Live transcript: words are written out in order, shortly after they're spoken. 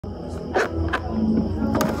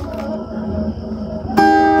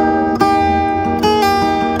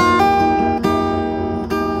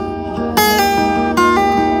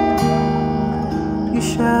You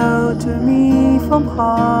shelter me from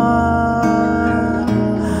harm,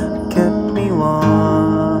 kept me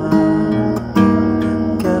warm,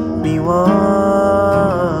 kept me warm.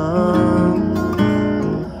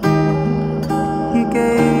 You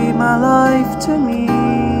gave my life to me,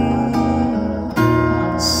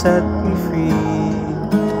 set me free,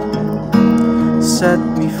 set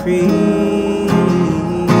me free.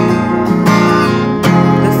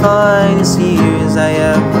 The finest years I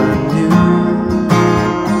ever knew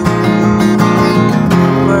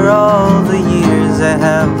were all the years I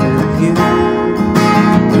have with you.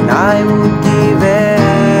 And I would give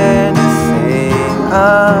anything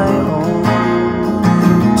I own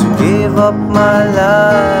to give up my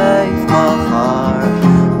life, my heart,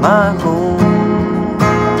 my home.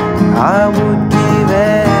 I would give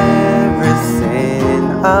everything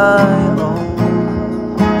I own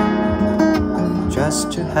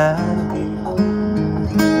just to have you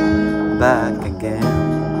back again.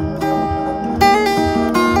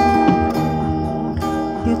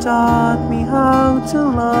 You taught me how to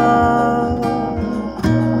love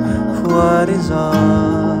what is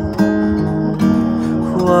all,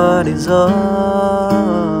 what is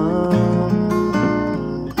all.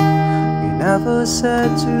 You never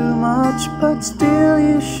said too much, but still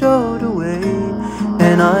you showed the way.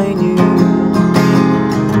 And I knew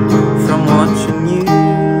from watching you,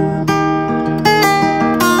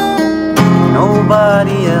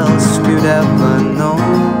 nobody else could ever know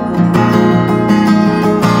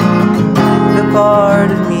the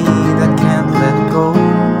part of me that can't let go.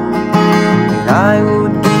 And I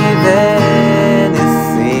would give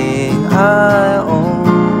anything I own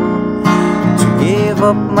to give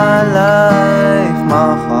up my life,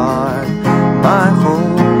 my heart, my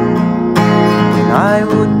home. And I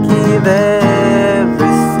would give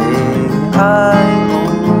everything I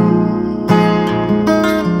own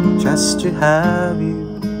just to have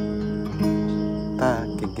you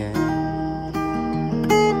back again.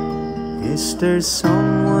 Is there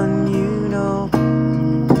someone you know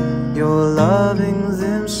you're loving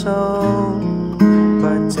them so,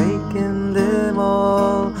 but taking them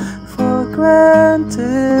all for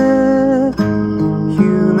granted?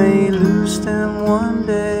 You may lose them one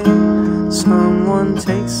day, someone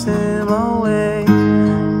takes them away,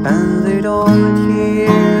 and they don't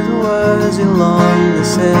hear the words you long to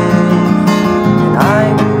say. And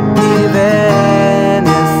I would give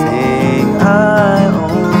anything I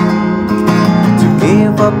own to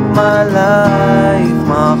give up my life,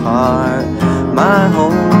 my heart, my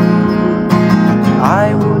home.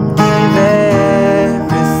 I would give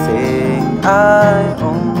everything I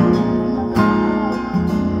own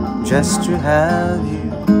just to have you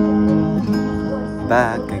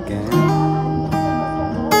back again,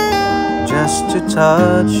 just to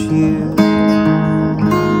touch you